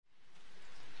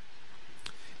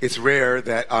it's rare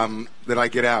that that I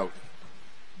get out.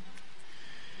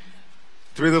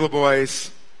 3 little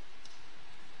boys.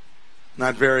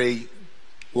 Not very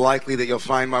likely that you'll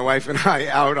find my wife and I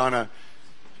out on a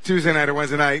Tuesday night or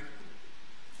Wednesday night,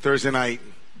 Thursday night,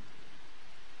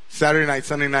 Saturday night,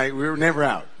 Sunday night. We were never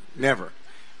out. Never.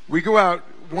 We go out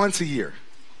once a year.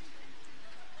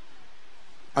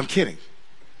 I'm kidding.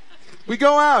 We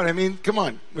go out. I mean, come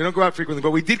on. We don't go out frequently,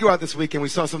 but we did go out this weekend. We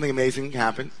saw something amazing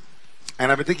happen.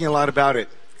 And I've been thinking a lot about it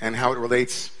and how it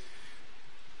relates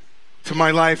to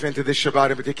my life and to this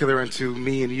Shabbat in particular and to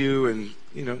me and you and,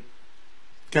 you know,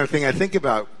 kind of thing I think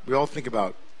about. We all think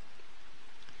about.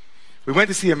 We went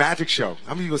to see a magic show.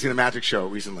 How many people have seen a magic show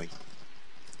recently?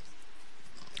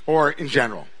 Or in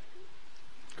general?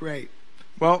 Great.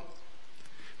 Well,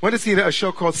 went to see a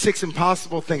show called 6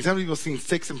 Impossible Things. How many people have seen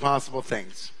 6 Impossible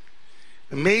Things?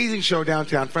 Amazing show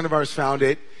downtown. A friend of ours found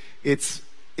it. It's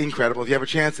incredible. If you have a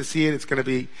chance to see it, it's going to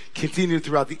be continued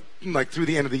throughout through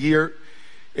the end of the year.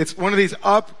 It's one of these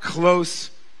up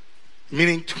close,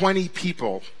 meaning 20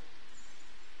 people,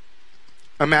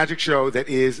 a magic show that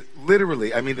is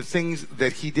literally, I mean, the things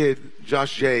that he did,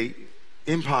 Josh J,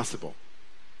 impossible.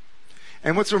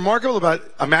 And what's remarkable about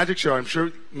a magic show, I'm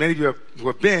sure many of you who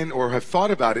have been or have thought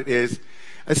about it, is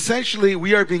essentially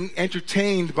we are being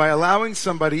entertained by allowing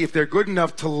somebody, if they're good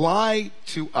enough, to lie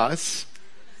to us.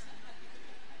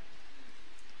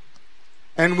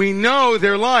 And we know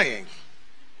they're lying.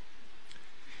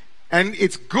 And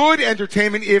it's good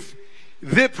entertainment if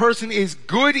the person is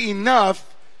good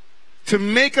enough to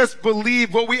make us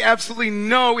believe what we absolutely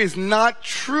know is not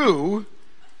true.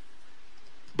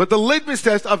 But the litmus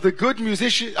test of the good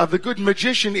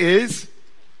magician is,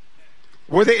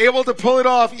 were they able to pull it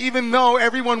off even though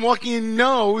everyone walking in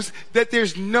knows that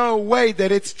there's no way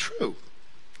that it's true?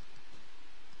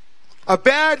 A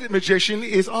bad magician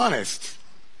is honest.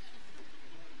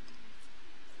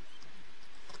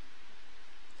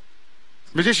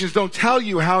 Magicians don't tell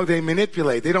you how they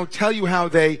manipulate. They don't tell you how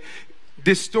they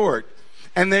distort.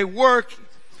 And they work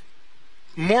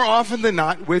more often than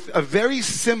not with a very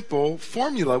simple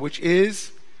formula, which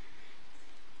is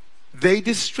they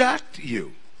distract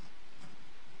you.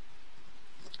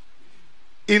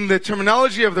 In the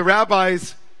terminology of the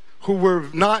rabbis who were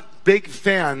not big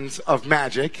fans of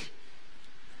magic,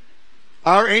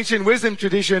 our ancient wisdom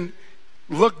tradition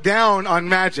looked down on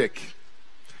magic.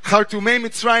 Chartumei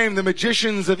Mitzrayim, the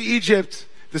magicians of Egypt,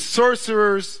 the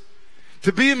sorcerers.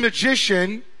 To be a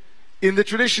magician in the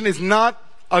tradition is not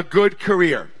a good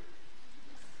career.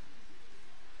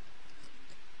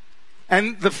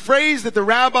 And the phrase that the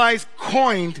rabbis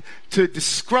coined to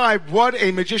describe what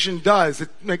a magician does,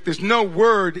 like there's no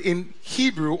word in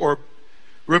Hebrew or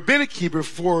rabbinic Hebrew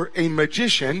for a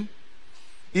magician.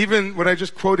 Even what I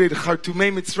just quoted, Chartumei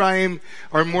Mitzrayim,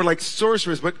 are more like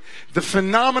sorcerers. But the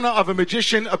phenomena of a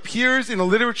magician appears in the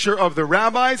literature of the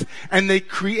rabbis, and they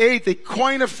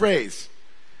coin a phrase.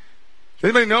 Does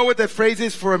anybody know what that phrase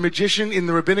is for a magician in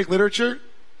the rabbinic literature?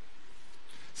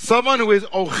 Someone who is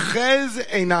ochez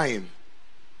einayim.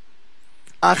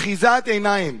 Achizat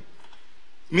einayim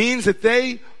means that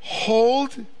they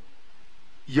hold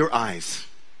your eyes.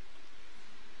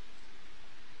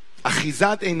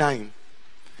 Achizat einayim.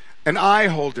 An eye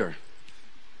holder.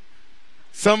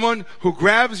 Someone who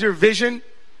grabs your vision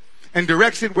and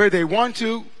directs it where they want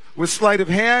to, with sleight of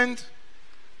hand,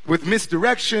 with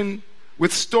misdirection,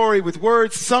 with story, with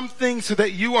words, something so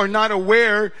that you are not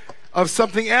aware of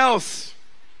something else.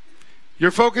 You're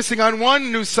focusing on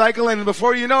one news cycle, and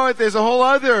before you know it, there's a whole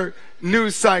other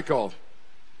news cycle.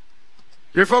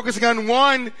 You're focusing on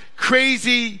one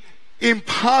crazy,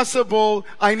 impossible,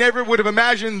 I never would have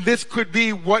imagined this could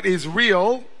be what is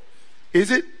real. Is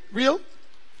it real?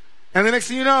 And the next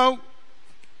thing you know,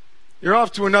 you're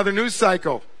off to another news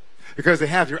cycle because they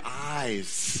have your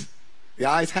eyes. The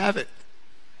eyes have it.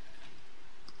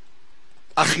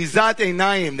 Achizat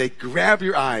einayim, they grab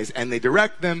your eyes and they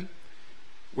direct them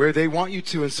where they want you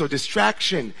to. And so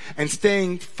distraction and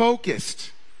staying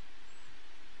focused.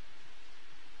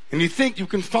 And you think you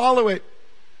can follow it.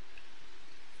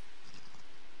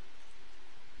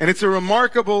 And it's a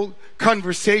remarkable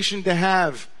conversation to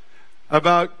have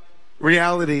about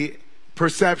reality,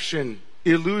 perception,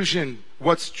 illusion,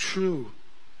 what's true.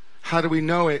 How do we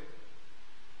know it?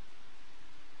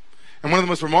 And one of the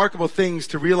most remarkable things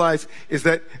to realize is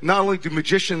that not only do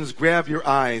magicians grab your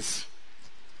eyes,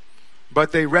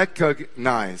 but they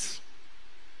recognize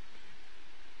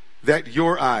that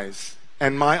your eyes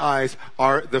and my eyes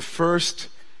are the first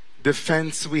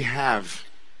defense we have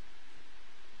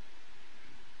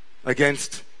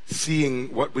against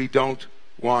seeing what we don't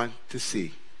want to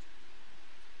see.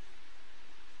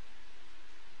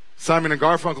 Simon and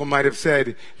Garfunkel might have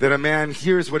said that a man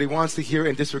hears what he wants to hear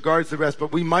and disregards the rest,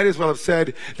 but we might as well have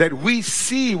said that we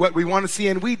see what we want to see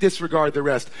and we disregard the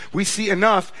rest. We see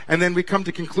enough and then we come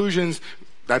to conclusions.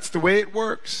 That's the way it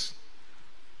works.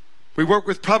 We work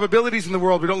with probabilities in the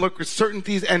world. We don't look with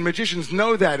certainties, and magicians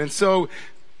know that. And so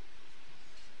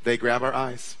they grab our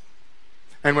eyes.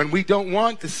 And when we don't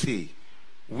want to see,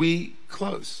 we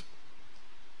close.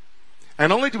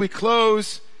 And only do we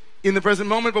close in the present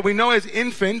moment, but we know as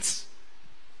infants,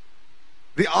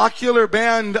 the ocular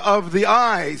band of the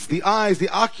eyes, the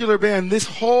ocular band, this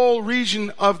whole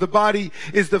region of the body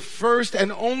is the first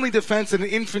and only defense that an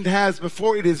infant has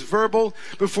before it is verbal,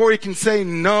 before he can say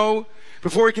no,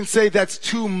 before he can say that's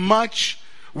too much.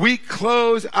 We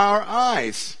close our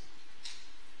eyes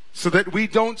so that we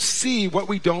don't see what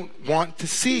we don't want to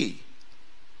see,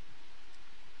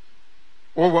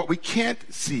 or what we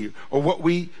can't see, or what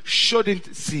we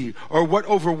shouldn't see, or what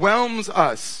overwhelms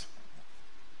us.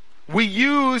 We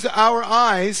use our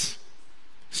eyes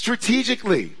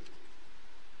strategically.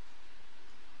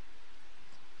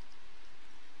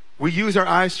 We use our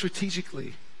eyes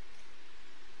strategically.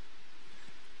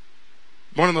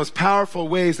 One of the most powerful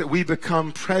ways that we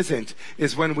become present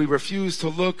is when we refuse to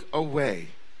look away.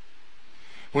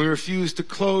 When we refuse to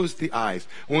close the eyes,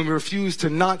 when we refuse to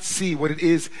not see what it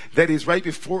is that is right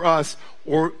before us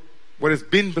or what has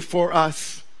been before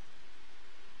us.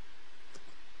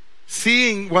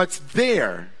 Seeing what's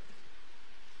there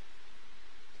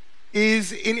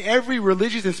is, in every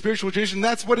religious and spiritual tradition,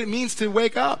 that's what it means to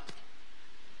wake up.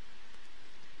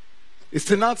 It's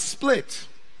to not split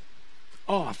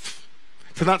off,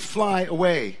 to not fly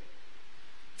away,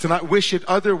 to not wish it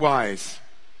otherwise,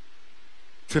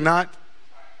 to not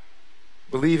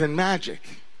believe in magic,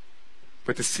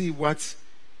 but to see what's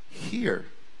here.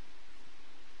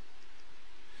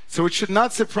 So it should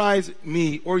not surprise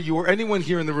me or you or anyone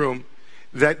here in the room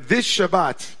that this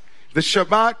Shabbat, the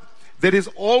Shabbat that is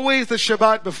always the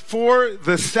Shabbat before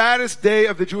the saddest day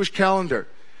of the Jewish calendar,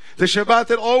 the Shabbat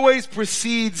that always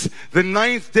precedes the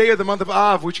 9th day of the month of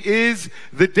Av, which is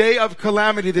the day of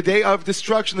calamity, the day of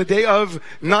destruction, the day of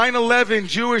 9/11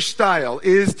 Jewish style,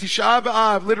 is Tisha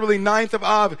B'Av, literally 9th of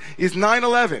Av, is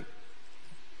 9/11.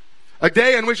 A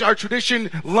day in which our tradition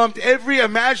lumped every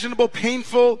imaginable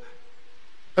painful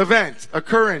event,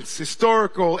 occurrence,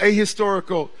 historical,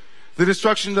 ahistorical, the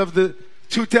destruction of the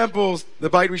 2 temples, the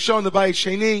Bayit Rishon, the Bayit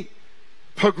Sheni,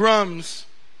 pogroms,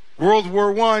 World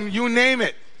War I, you name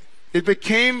it. It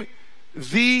became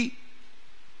the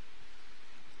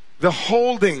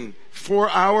holding for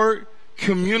our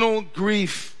communal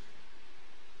grief.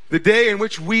 The day in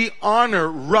which we honor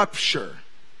rupture,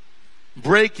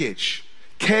 breakage,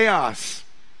 chaos,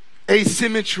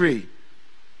 asymmetry,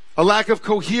 a lack of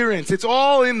coherence. It's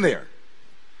all in there.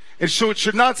 And so it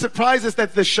should not surprise us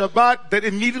that the Shabbat that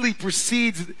immediately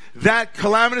precedes that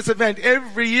calamitous event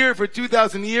every year for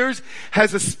 2,000 years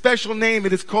has a special name.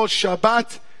 It is called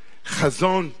Shabbat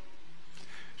Chazon,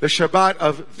 the Shabbat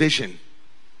of vision,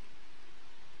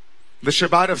 the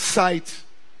Shabbat of sight,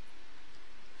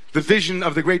 the vision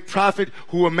of the great prophet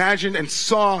who imagined and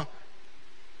saw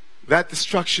that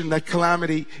destruction, that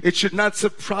calamity. It should not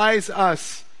surprise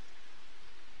us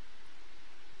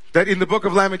that in the book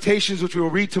of Lamentations, which we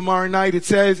will read tomorrow night, it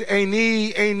says,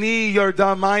 Eini, Eini,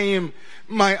 Yardamayim,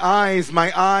 my eyes,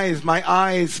 my eyes, my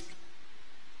eyes.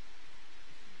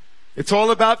 It's all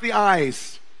about the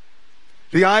eyes.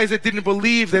 The eyes that didn't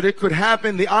believe that it could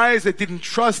happen, the eyes that didn't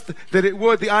trust that it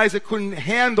would, the eyes that couldn't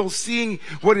handle seeing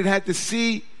what it had to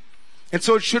see. And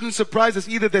so it shouldn't surprise us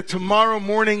either that tomorrow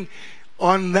morning,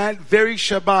 on that very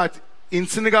Shabbat, in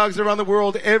synagogues around the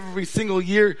world, every single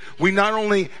year, we not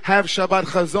only have Shabbat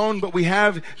Chazon, but we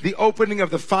have the opening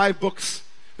of the 5 books,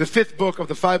 the 5th book of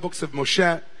the 5 books of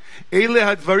Moshe. Ele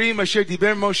hadvarim asher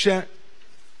diber Moshe.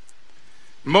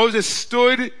 Moses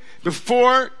stood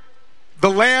before the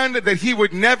land that he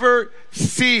would never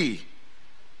see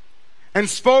and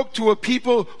spoke to a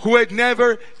people who had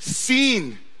never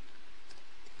seen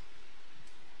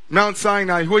Mount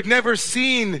Sinai, who had never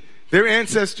seen their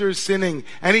ancestors sinning.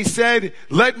 And he said,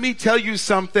 let me tell you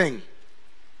something.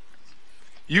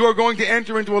 You are going to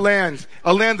enter into a land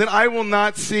that I will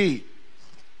not see.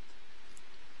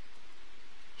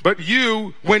 But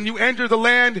you, when you enter the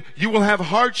land, you will have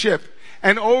hardship.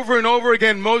 And over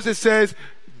again, Moses says,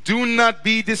 do not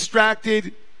be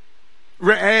distracted.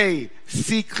 Re'eh,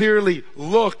 see clearly.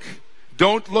 Look.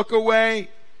 Don't look away.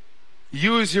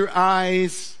 Use your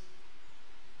eyes.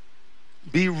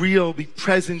 Be real. Be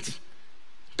present.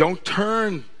 Don't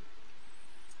turn.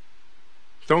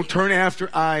 Don't turn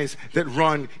after eyes that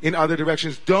run in other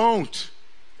directions. Don't.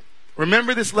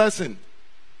 Remember this lesson.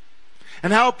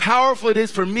 and how powerful it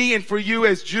is for me and for you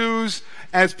as Jews,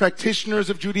 as practitioners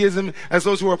of Judaism, as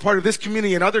those who are part of this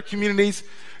community and other communities,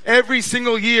 every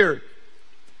single year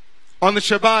on the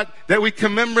Shabbat that we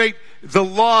commemorate the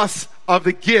loss of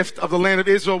the gift of the land of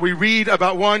Israel. We read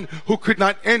about one who could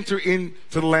not enter into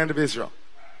the land of Israel.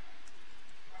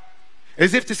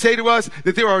 As if to say to us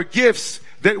that there are gifts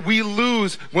that we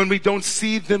lose when we don't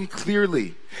see them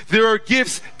clearly. There are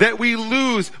gifts that we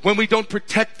lose when we don't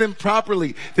protect them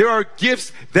properly. There are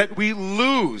gifts that we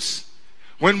lose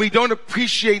when we don't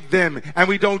appreciate them and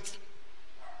we don't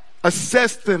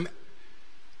assess them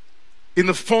in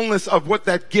the fullness of what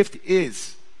that gift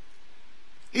is.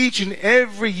 Each and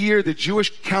every year, the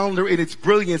Jewish calendar, in its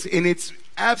brilliance, in its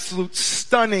absolute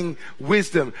stunning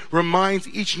wisdom, reminds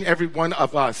each and every one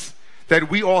of us that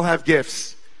we all have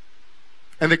gifts.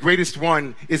 And the greatest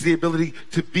one is the ability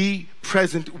to be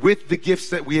present with the gifts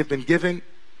that we have been given,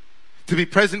 to be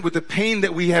present with the pain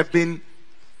that we have been,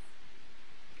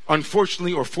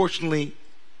 unfortunately or fortunately,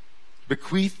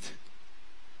 bequeathed,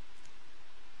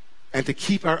 and to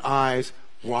keep our eyes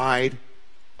wide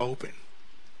open.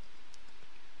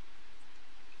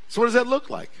 So what does that look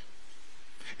like?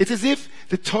 It's as if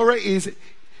the Torah is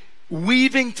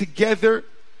weaving together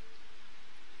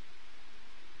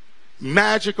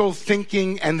magical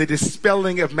thinking and the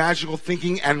dispelling of magical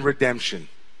thinking and redemption.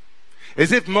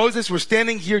 As if Moses were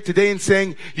standing here today and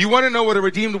saying, you want to know what a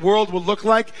redeemed world will look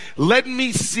like? Let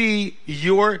me see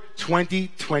your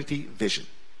 2020 vision.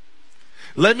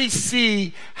 Let me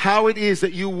see how it is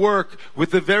that you work with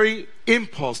the very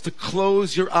impulse to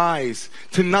close your eyes,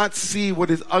 to not see what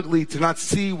is ugly, to not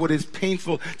see what is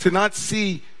painful, to not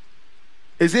see,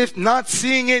 as if not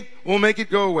seeing it will make it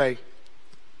go away.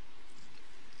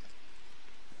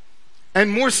 And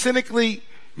more cynically,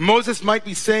 Moses might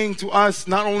be saying to us,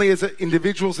 not only as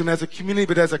individuals and as a community,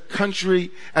 but as a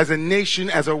country, as a nation,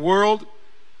 as a world,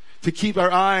 to keep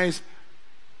our eyes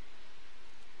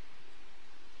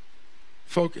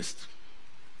focused,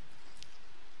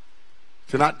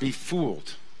 to not be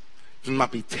fooled, to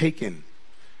not be taken,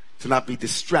 to not be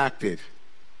distracted.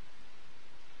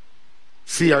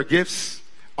 See our gifts,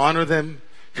 honor them,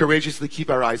 courageously keep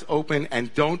our eyes open,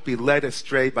 and don't be led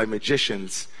astray by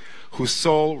magicians whose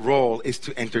sole role is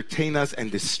to entertain us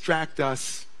and distract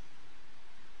us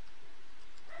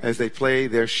as they play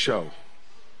their show.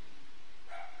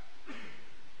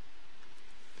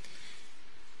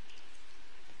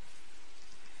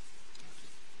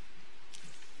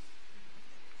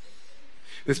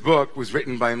 This book was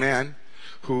written by a man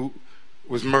who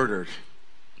was murdered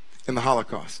in the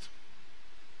Holocaust.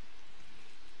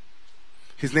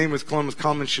 His name was Kalman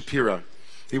Shapira.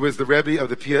 He was the Rebbe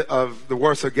of the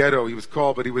Warsaw Ghetto, he was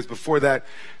called, but he was before that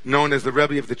known as the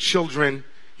Rebbe of the children.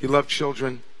 He loved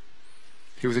children.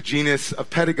 He was a genius of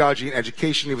pedagogy and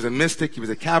education. He was a mystic. He was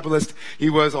a Kabbalist. He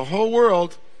was a whole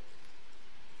world.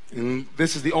 And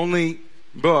this is the only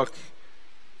book,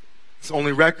 it's the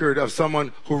only record of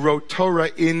someone who wrote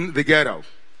Torah in the ghetto.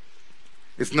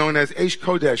 It's known as Eish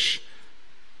Kodesh,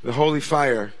 the Holy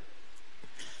Fire.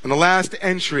 And the last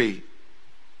entry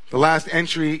in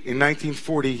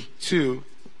 1942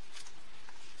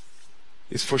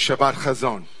 is for Shabbat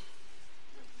Chazon,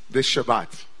 this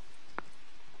Shabbat.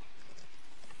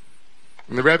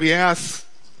 And the Rebbe asks,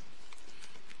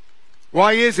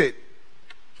 why is it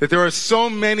that there are so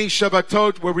many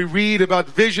Shabbatot where we read about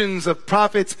visions of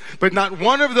prophets, but not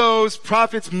one of those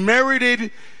prophets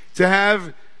merited to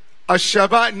have a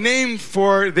Shabbat named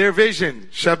for their vision,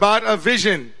 Shabbat of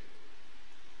vision?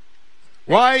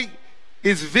 Why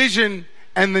is vision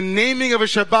and the naming of a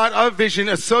Shabbat of vision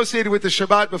associated with the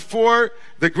Shabbat before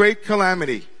the great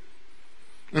calamity?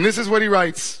 And this is what he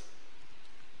writes.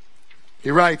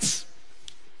 He writes,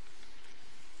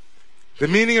 the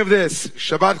meaning of this,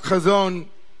 Shabbat Chazon,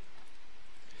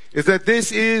 is that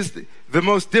this is the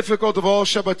most difficult of all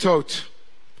Shabbatot.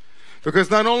 Because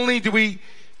not only do we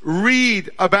read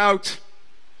about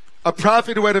a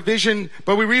prophet who had a vision,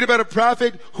 but we read about a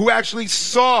prophet who actually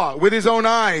saw with his own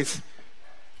eyes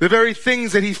the very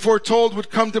things that he foretold would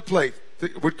come to play,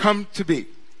 would come to be.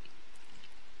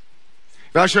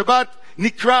 והשבת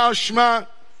נקרא על שמה,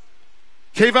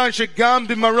 כיוון שגם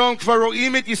במרום כבר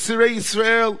רואים את יסורי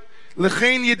ישראל,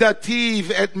 לכן ידעתיו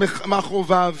את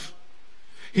מכאוביו.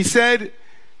 He said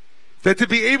that to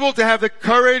be able to have the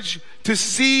courage to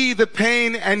see the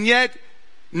pain and yet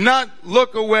not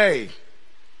look away,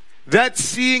 that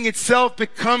seeing itself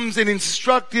becomes an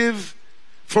instructive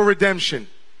for redemption.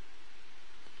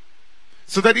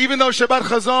 So that even though Shabbat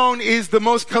Chazon is the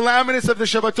most calamitous of the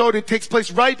Shabbatot, it takes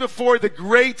place right before the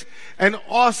great and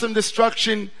awesome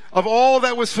destruction of all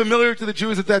that was familiar to the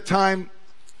Jews at that time.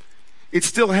 it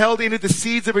still held in it the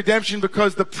seeds of redemption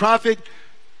because the prophet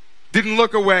didn't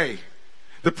look away.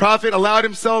 The prophet allowed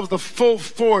himself the full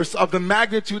force of the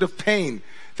magnitude of pain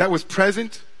that was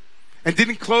present and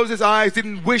didn't close his eyes,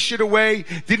 didn't wish it away,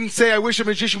 didn't say, I wish a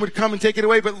magician would come and take it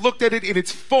away, but looked at it in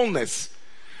its fullness,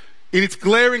 in its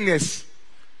glaringness.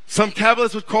 Some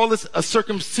Kabbalists would call this a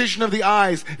circumcision of the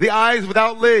eyes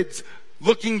without lids,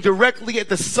 looking directly at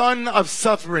the sun of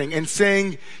suffering and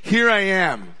saying, here I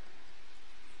am.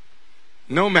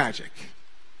 No magic.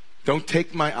 Don't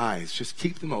take my eyes. Just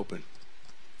keep them open.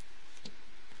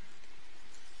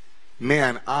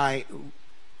 Man,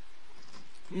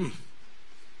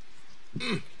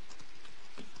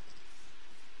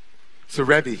 So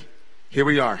Rebbe, here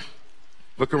we are.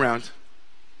 Look around.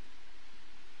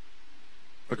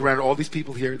 Look around at all these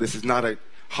people here. This is not a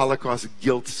Holocaust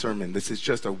guilt sermon. This is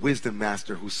just a wisdom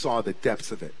master who saw the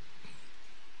depths of it.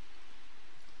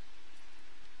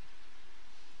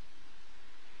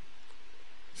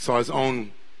 Saw his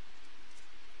own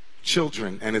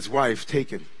children and his wife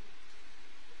taken.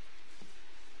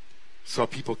 Saw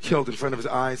people killed in front of his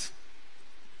eyes,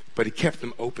 but he kept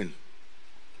them open.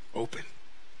 Open.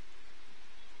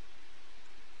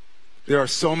 There are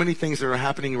so many things that are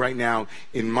happening right now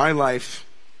in my life,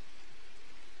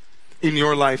 in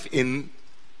your life, in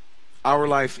our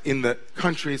life, in the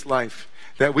country's life,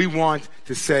 that we want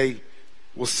to say,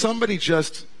 will somebody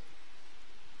just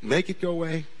make it go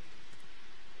away?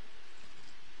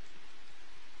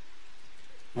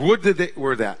 Would that it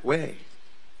were that way.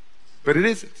 But it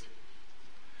isn't.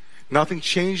 Nothing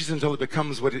changes until it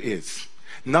becomes what it is.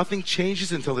 Nothing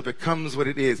changes until it becomes what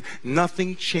it is.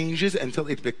 Nothing changes until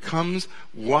it becomes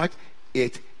what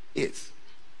it is.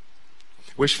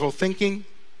 Wishful thinking,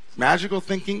 magical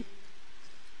thinking.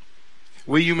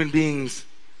 We human beings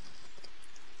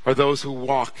are those who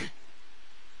walk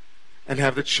and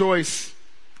have the choice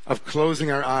of closing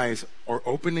our eyes or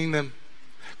opening them,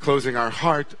 closing our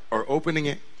heart or opening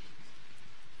it,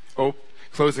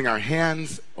 closing our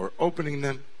hands or opening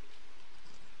them.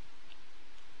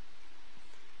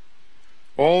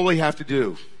 All we have to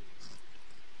do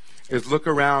is look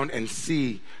around and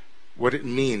see what it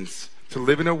means to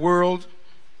live in a world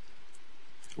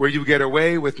where you get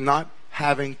away with not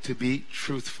having to be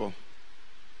truthful.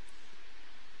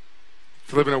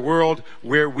 To live in a world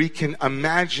where we can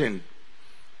imagine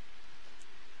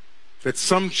that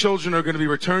some children are going to be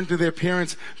returned to their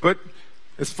parents, but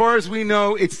as far as we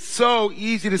know, it's so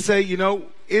easy to say,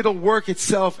 it'll work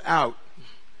itself out.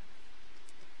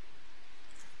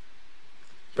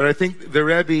 But I think the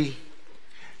Rebbe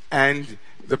and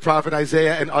the prophet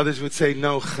Isaiah and others would say,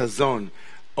 no, chazon,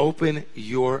 open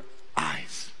your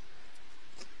eyes.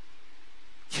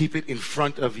 Keep it in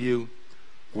front of you.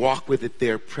 Walk with it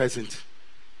there, present.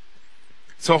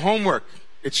 So homework,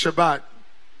 it's Shabbat,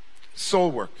 soul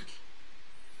work.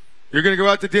 You're going to go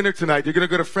out to dinner tonight. You're going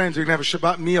to go to friends. You're going to have a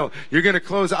Shabbat meal. You're going to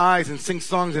close eyes and sing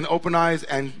songs and open eyes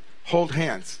and hold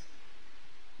hands.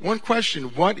 One question,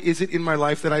 what is it in my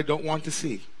life that I don't want to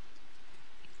see?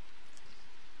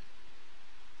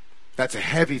 That's a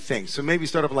heavy thing. So maybe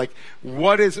start off like,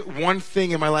 what is one thing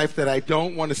in my life that I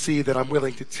don't want to see that I'm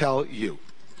willing to tell you?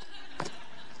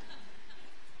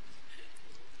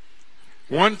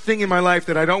 One thing in my life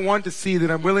that I don't want to see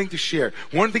that I'm willing to share.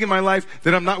 One thing in my life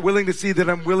that I'm not willing to see that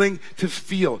I'm willing to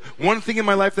feel. One thing in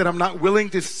my life that I'm not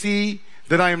willing to see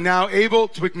that I am now able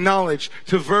to acknowledge,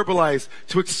 to verbalize,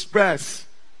 to express.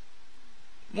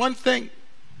 One thing.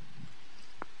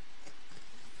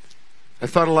 I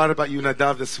thought a lot about you,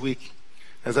 Nadav, this week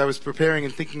as I was preparing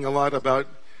and thinking a lot about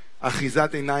Achizat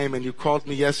Einayim, and you called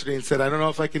me yesterday and said, I don't know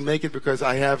if I can make it because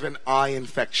I have an eye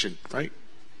infection, right?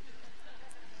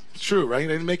 It's true, right? I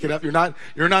didn't make it up. You're not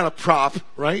a prop,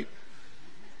 right?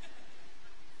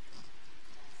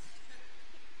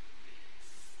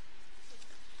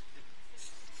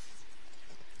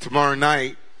 Tomorrow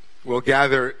night, we'll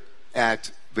gather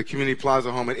at the Community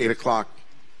Plaza home at 8 o'clock.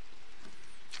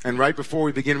 And right before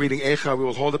we begin reading Eicha, we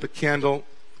will hold up a candle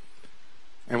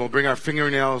and we'll bring our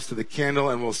fingernails to the candle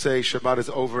and we'll say Shabbat is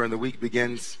over and the week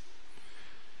begins.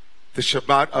 The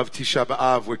Shabbat of Tisha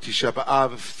B'Av, where Tisha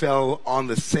B'Av fell on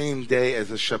the same day as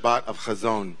the Shabbat of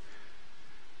Chazon,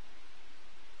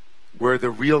 where the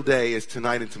real day is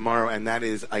tonight and tomorrow, and that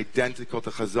is identical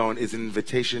to Chazon, is an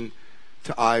invitation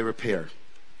to eye repair,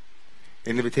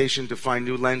 an invitation to find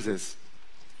new lenses,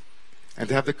 and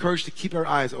to have the courage to keep our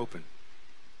eyes open.